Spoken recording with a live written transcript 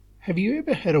Have you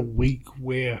ever had a week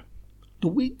where the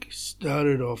week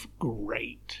started off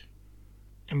great,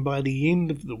 and by the end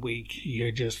of the week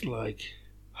you're just like,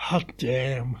 hot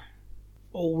damn,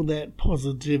 all that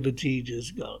positivity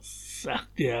just got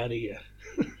sucked out of you.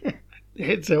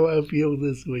 That's how I feel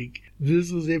this week.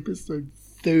 This is episode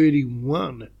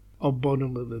 31 of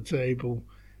Bottom of the Table,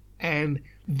 and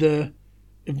the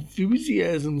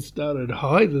enthusiasm started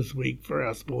high this week for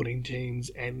our sporting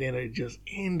teams, and then it just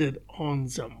ended on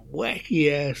some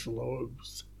wacky ass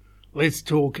lows. Let's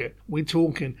talk it. We're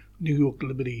talking New York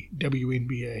Liberty,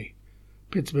 WNBA,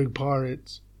 Pittsburgh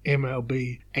Pirates,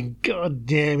 MLB, and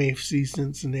goddamn FC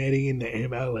Cincinnati in the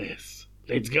MLS.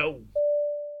 Let's go.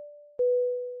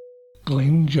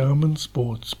 Glenn Jarman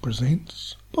Sports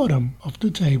presents Bottom of the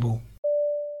Table.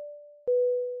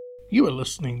 You are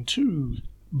listening to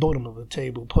Bottom of the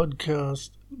Table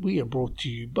podcast. We are brought to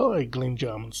you by Glenn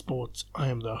Jarman Sports. I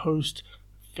am the host.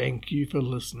 Thank you for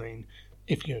listening.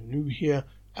 If you're new here,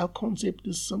 our concept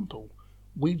is simple.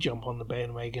 We jump on the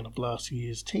bandwagon of last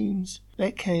year's teams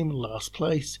that came last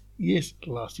place, yes,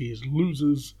 last year's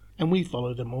losers, and we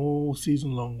follow them all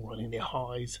season long, running their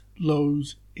highs,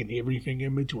 lows, and everything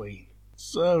in between.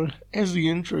 So, as the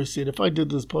intro said, if I did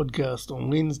this podcast on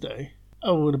Wednesday, I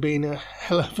would have been a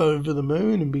hell of over the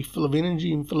moon and be full of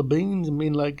energy and full of beans and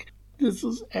been like, this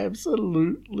is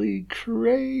absolutely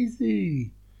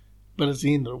crazy. But it's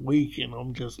the end of the week and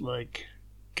I'm just like,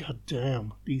 god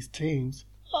damn, these teams.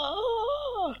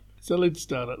 So let's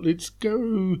start it. Let's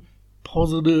go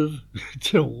positive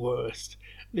to worst.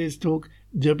 Let's talk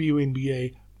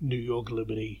WNBA New York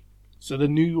Liberty. So the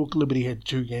New York Liberty had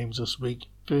 2 games this week.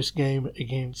 First game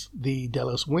against the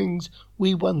Dallas Wings.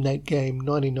 We won that game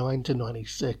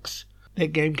 99-96.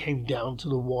 That game came down to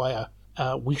the wire.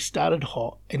 We started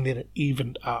hot and then it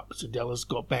evened up. So Dallas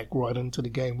got back right into the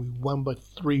game. We won by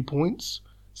 3 points.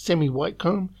 Sammy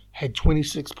Whitcomb had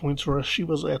 26 points for us. She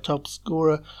was our top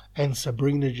scorer. And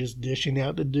Sabrina just dishing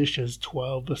out the dishes.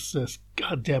 12 assists.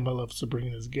 God damn, I love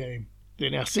Sabrina's game.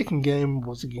 Then our second game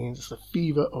was against the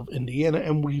Fever of Indiana,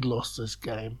 and we lost this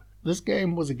game. This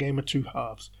game was a game of 2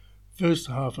 halves. First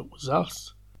half it was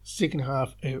us. Second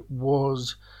half it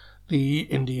was the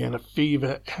Indiana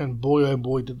Fever, and boy oh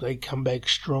boy did they come back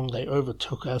strong. They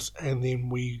overtook us, and then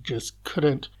we just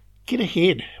couldn't get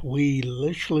ahead. We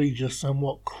literally just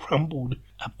somewhat crumbled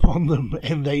upon them,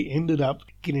 and they ended up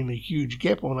getting a huge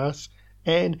gap on us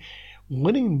and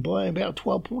winning by about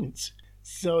 12 points.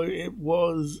 So it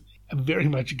was very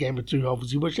much a game of 2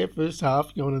 halves. You watch that first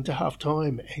half going into half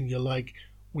time and you're like,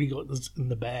 we got this in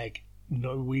the bag.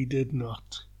 No, we did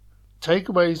not.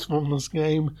 Takeaways from this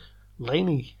game,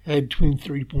 Laney had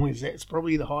 23 points. That's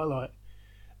probably the highlight.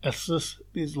 Assists,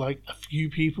 there's like a few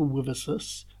people with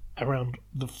assists around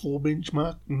the 4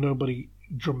 benchmark. Nobody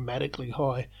dramatically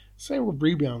high. Same with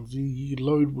rebounds. The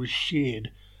load was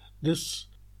shared. This,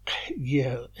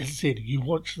 yeah, as I said, you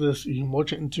watch this, you can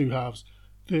watch it in 2 halves.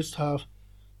 First half,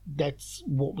 that's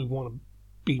what we want to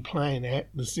be playing at.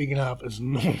 The second half is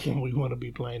not what we want to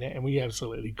be playing at, and we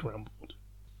absolutely crumbled.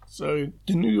 So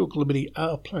the New York Liberty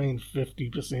are playing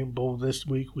 50% ball this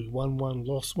week. We won 1,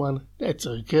 lost 1. That's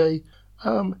okay.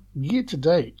 Year to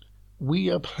date, we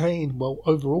are playing, well,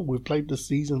 overall, we've played this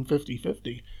season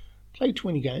 50-50. Played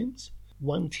 20 games,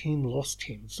 won 10, lost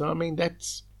 10. So, I mean,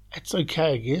 that's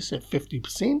okay, I guess, at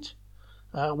 50%.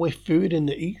 We're 3rd in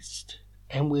the East,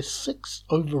 and we're 6th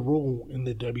overall in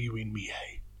the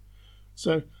WNBA.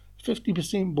 So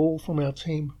 50% ball from our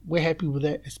team. We're happy with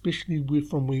that, especially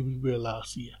from where we were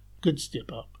last year. Good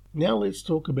step up. Now let's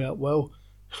talk about, well,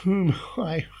 whom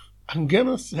I'm going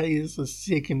to say is the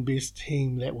second best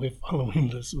team that we're following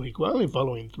this week. We're only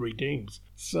following 3 teams.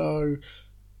 So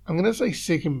I'm going to say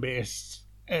second best,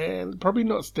 and probably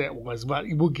not stat-wise, but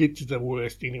we'll get to the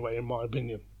worst anyway, in my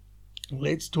opinion.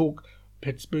 Let's talk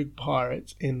Pittsburgh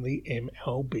Pirates in the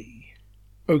MLB.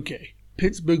 Okay,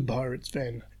 Pittsburgh Pirates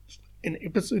fan. In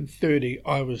episode 30,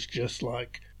 I was just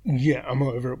like, yeah, I'm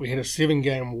over it. We had a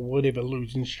 7-game whatever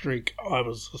losing streak. I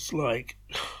was just like,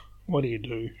 what do you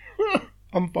do?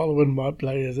 I'm following my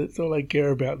players. That's all I care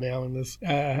about now in this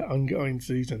ongoing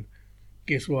season.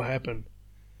 Guess what happened?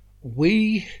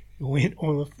 We went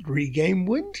on a 3-game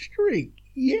win streak.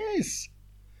 Yes.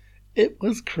 It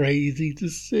was crazy to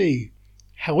see.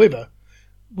 However,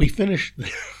 we finished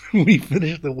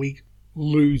the week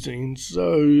losing,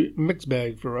 so mixed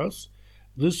bag for us.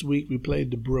 This week we played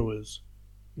the Brewers.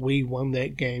 We won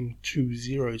that game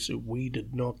 2-0, so we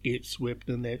did not get swept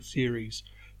in that series.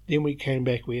 Then we came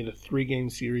back, we had a 3-game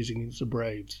series against the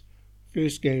Braves.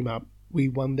 First game up, we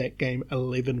won that game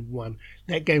 11-1.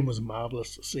 That game was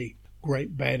marvellous to see.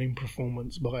 Great batting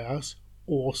performance by us.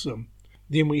 Awesome.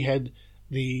 Then we had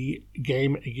the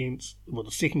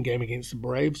second game against the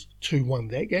Braves,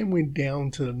 2-1. That game went down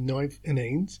to the 9th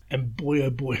innings, and boy, oh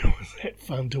boy, was that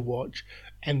fun to watch.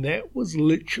 And that was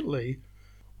literally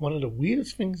one of the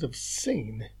weirdest things I've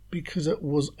seen, because it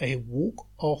was a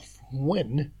walk-off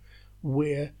win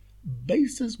where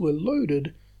bases were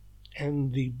loaded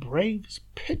and the Braves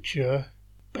pitcher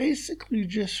basically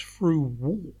just threw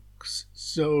walks.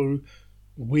 So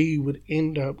we would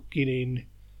end up getting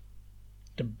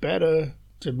the batter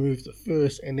to move to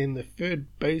first, and then the third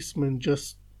baseman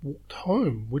just walked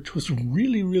home, which was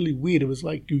really, really weird. It was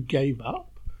like you gave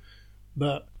up.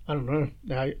 But I don't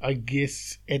know. I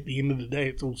guess at the end of the day,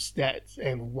 it's all stats,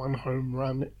 and 1 home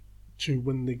run to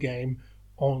win the game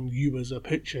on you as a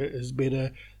pitcher is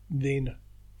better than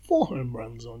 4 home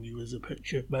runs on you as a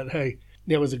pitcher. But hey,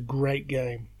 that was a great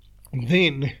game.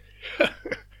 Then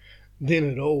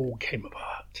it all came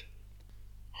apart.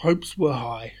 Hopes were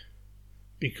high,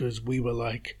 because we were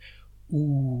like,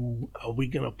 ooh, are we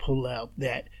going to pull out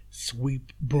that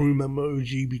sweep broom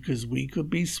emoji because we could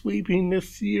be sweeping the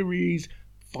series?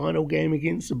 Final game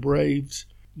against the Braves.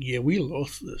 Yeah, we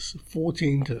lost this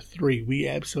 14-3. We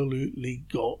absolutely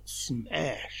got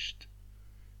smashed.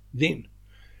 Then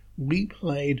we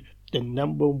played the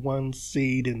number 1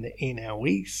 seed in the NL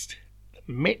East,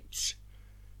 the Mets.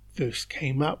 First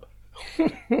came up.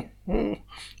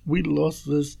 We lost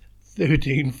this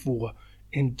 13-4.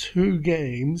 In 2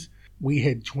 games, we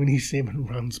had 27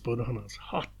 runs put on us.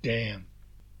 Hot damn.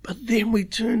 But then we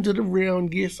turned it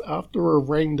around, yes, after a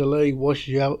rain delay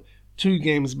washout, 2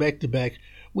 games back-to-back.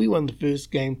 We won the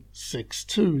first game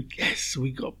 6-2. Yes,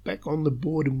 we got back on the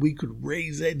board and we could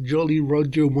raise that Jolly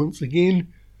Roger once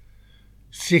again.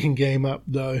 Second game up,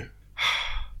 though,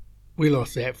 we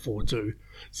lost that 4-2.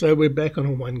 So we're back on a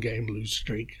 1-game lose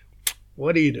streak.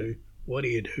 What do you do? What do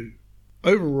you do?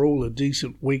 Overall, a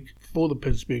decent week for the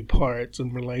Pittsburgh Pirates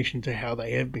in relation to how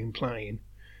they have been playing.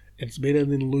 It's better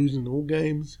than losing all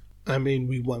games. I mean,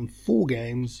 we won 4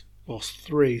 games, lost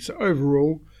 3, so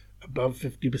overall, above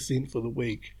 50% for the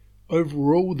week.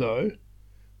 Overall, though,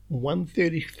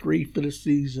 133 for the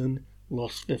season,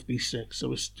 lost 56, so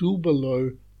we're still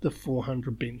below the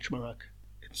 400 benchmark.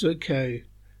 It's okay.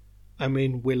 I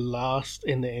mean, we're last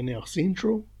in the NL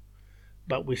Central,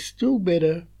 but we're still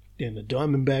better than the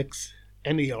Diamondbacks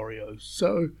and the Orioles,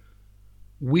 so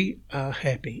we are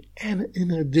happy. And in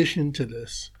addition to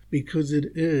this, because it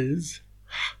is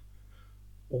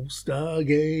All-Star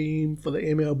game for the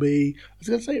MLB. I was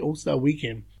going to say All-Star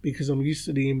weekend because I'm used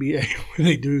to the NBA where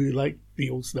they do like the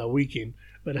All-Star weekend.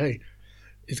 But hey,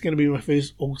 it's going to be my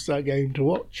first All-Star game to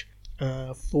watch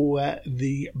for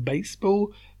the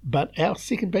baseball. But our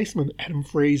second baseman, Adam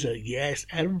Frazier, yes,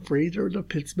 Adam Frazier of the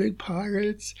Pittsburgh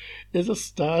Pirates, is a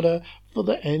starter for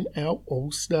the NL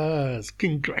All-Stars.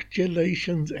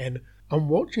 Congratulations. And I'm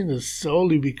watching this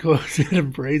solely because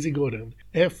Adam Frazier got in.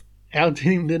 If our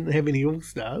team didn't have any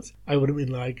All-Stars, I would have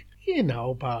been like, yeah, no,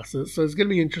 I'll pass it. So it's going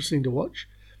to be interesting to watch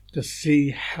to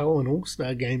see how an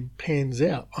All-Star game pans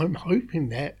out. I'm hoping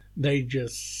that they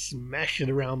just smash it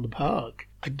around the park.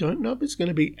 I don't know if it's going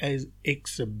to be as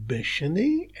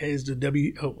exhibition-y as the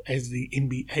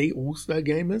NBA All-Star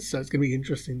game is, so it's going to be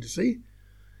interesting to see.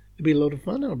 It'll be a lot of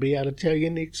fun. I'll be able to tell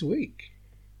you next week.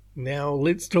 Now,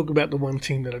 let's talk about the one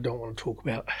team that I don't want to talk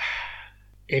about.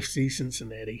 FC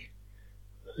Cincinnati.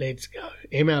 Let's go.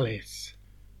 MLS.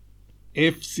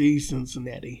 FC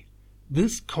Cincinnati.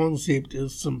 This concept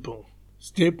is simple.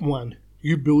 Step 1,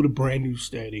 you build a brand new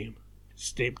stadium.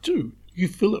 Step 2, you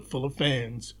fill it full of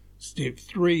fans. Step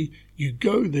 3, you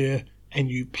go there and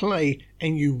you play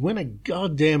and you win a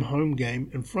goddamn home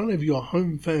game in front of your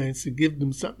home fans to give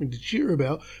them something to cheer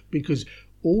about, because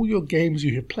all your games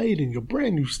you have played in your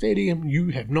brand new stadium, you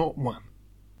have not won.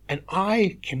 And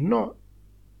I cannot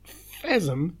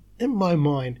fathom in my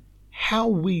mind how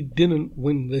we didn't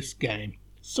win this game.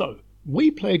 So,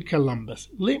 we played Columbus.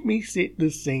 Let me set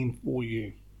this scene for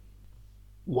you.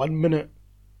 1 minute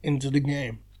into the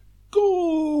game.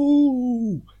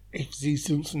 Go! FC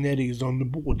Cincinnati is on the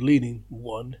board, leading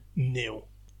 1-0.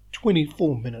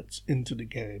 24 minutes into the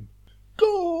game.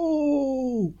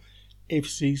 Go!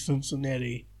 FC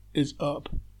Cincinnati is up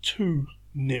 2-0.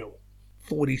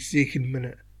 42nd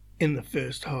minute in the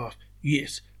first half.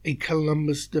 Yes, a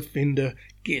Columbus defender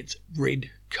gets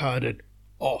red-carded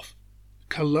off.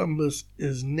 Columbus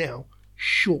is now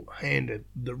short-handed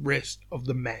the rest of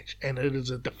the match, and it is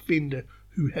a defender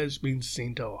who has been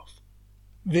sent off.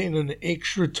 Then in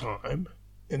extra time,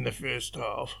 in the first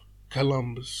half,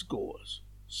 Columbus scores.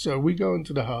 So we go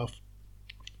into the half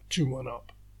 2-1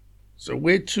 up. So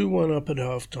we're 2-1 up at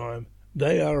halftime.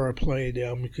 They are a player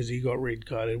down because he got red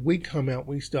carded. We come out,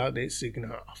 we start that second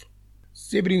half.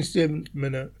 77th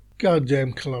minute,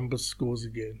 goddamn Columbus scores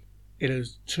again. It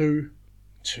is 2-2.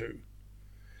 For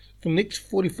the next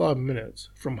 45 minutes,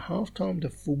 from halftime to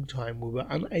full-time, we were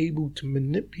unable to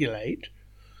manipulate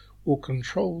or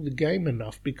control the game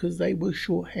enough because they were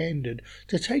short-handed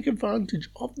to take advantage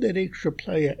of that extra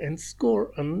player and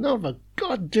score another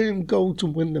goddamn goal to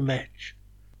win the match.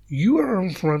 You are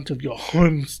in front of your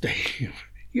home stadium,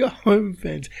 your home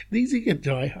fans. These are your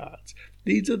diehards.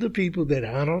 These are the people that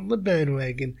aren't on the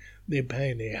bandwagon. They're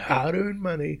paying their hard-earned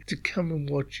money to come and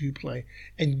watch you play.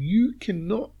 And you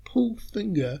cannot pull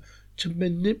finger to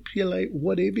manipulate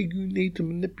whatever you need to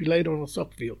manipulate on a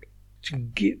soccer field to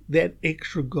get that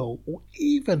extra goal, or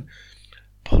even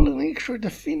pull an extra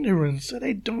defender in so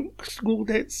they don't score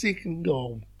that second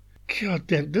goal. God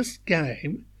damn, this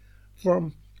game,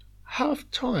 from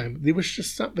half-time, there was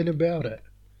just something about it.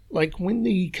 Like when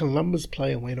the Columbus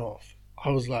player went off, I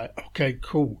was like, okay,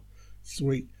 cool,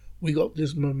 sweet. We got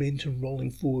this momentum rolling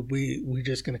forward. We're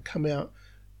just going to come out,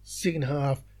 second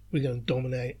half, we're going to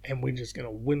dominate, and we're just going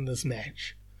to win this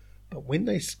match. But when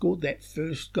they scored that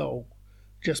first goal,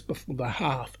 just before the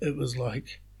half, it was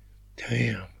like,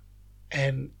 damn.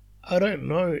 And I don't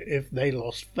know if they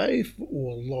lost faith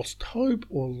or lost hope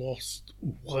or lost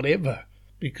whatever,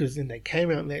 because then they came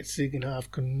out in that second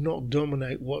half, could not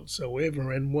dominate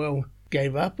whatsoever, and well,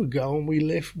 gave up a goal, and we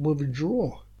left with a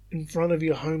draw in front of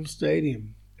your home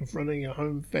stadium, in front of your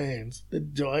home fans, the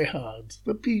diehards,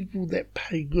 the people that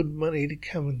pay good money to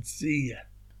come and see you.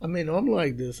 I mean, I'm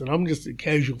like this, and I'm just a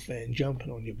casual fan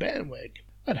jumping on your bandwagon.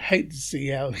 I'd hate to see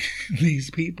how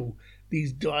these people,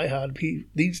 these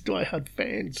diehard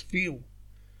fans feel.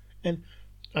 And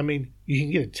I mean, you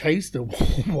can get a taste of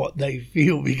what they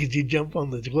feel because you jump on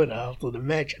the Twitter after the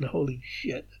match and holy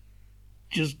shit.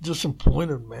 Just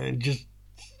disappointed, man. Just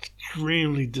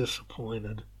extremely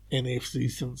disappointed in FC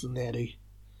Cincinnati.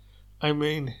 I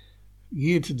mean,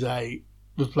 year to date,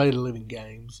 we've played 11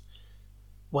 games.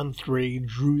 Won 3,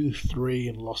 drew 3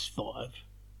 and lost 5.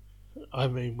 I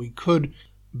mean, we could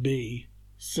be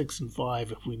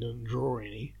 6-5 if we didn't draw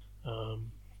any.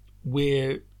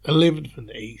 We're 11th in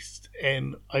the East,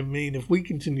 and I mean, if we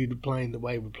continue to play in the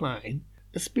way we're playing,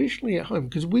 especially at home,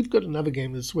 because we've got another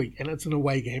game this week, and it's an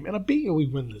away game, and I bet you we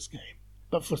win this game.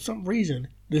 But for some reason,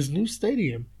 this new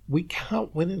stadium, we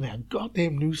can't win in our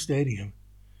goddamn new stadium.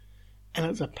 And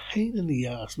it's a pain in the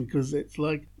ass, because it's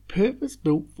like purpose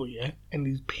built for you, and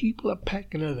these people are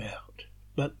packing it out.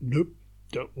 But nope,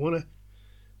 don't want to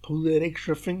pull that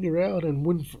extra finger out and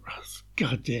win for us.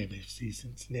 Goddamn FC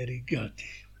Cincinnati, goddamn.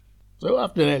 So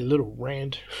after that little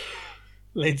rant,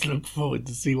 let's look forward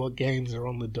to see what games are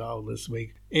on the dial this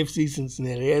week. FC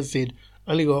Cincinnati, as said,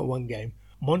 only got one game.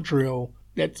 Montreal,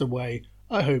 that's away.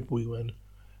 I hope we win.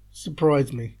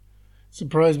 Surprise me.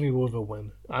 Surprise me with a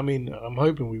win. I mean, I'm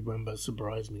hoping we win, but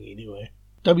surprise me anyway.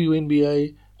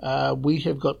 WNBA, we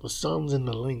have got the Suns and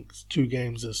the Lynx, 2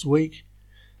 games this week.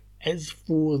 As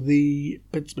for the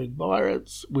Pittsburgh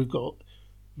Pirates, we've got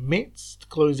Mets to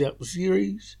close out the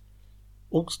series.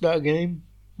 All-Star game,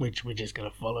 which we're just going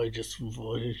to follow just for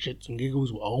shits and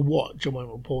giggles. Well, I'll watch. I won't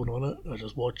report on it. I'll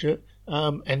just watch it.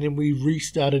 And then we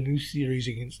restart a new series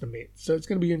against the Mets. So it's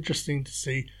going to be interesting to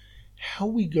see how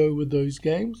we go with those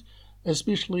games,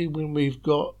 especially when we've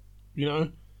got,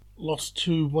 lost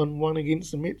 2-1-1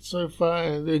 against the Mets so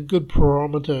far. They're a good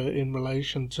parameter in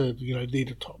relation to, they're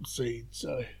the top seed.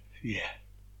 So, yeah.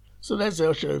 So that's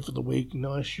our show for the week.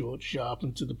 Nice, short, sharp,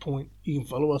 and to the point. You can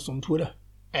follow us on Twitter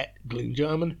at Glenn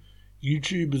Jarman.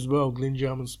 YouTube as well, Glenn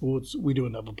Jarman Sports. We do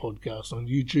another podcast on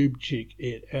YouTube. Check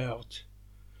it out.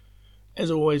 As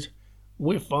always,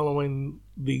 we're following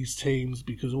these teams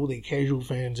because all their casual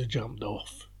fans are jumped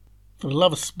off. For the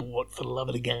love of sport, for the love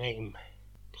of the game,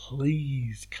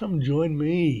 please come join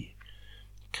me.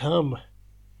 Come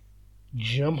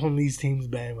jump on these teams'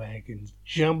 bandwagons.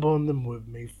 Jump on them with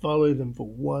me. Follow them for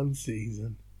one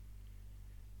season.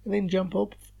 And then jump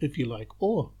up if you like,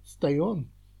 or stay on.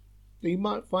 You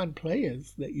might find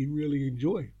players that you really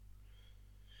enjoy.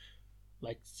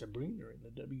 Like Sabrina in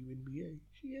the WNBA.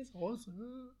 She is awesome.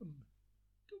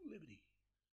 Go Liberty.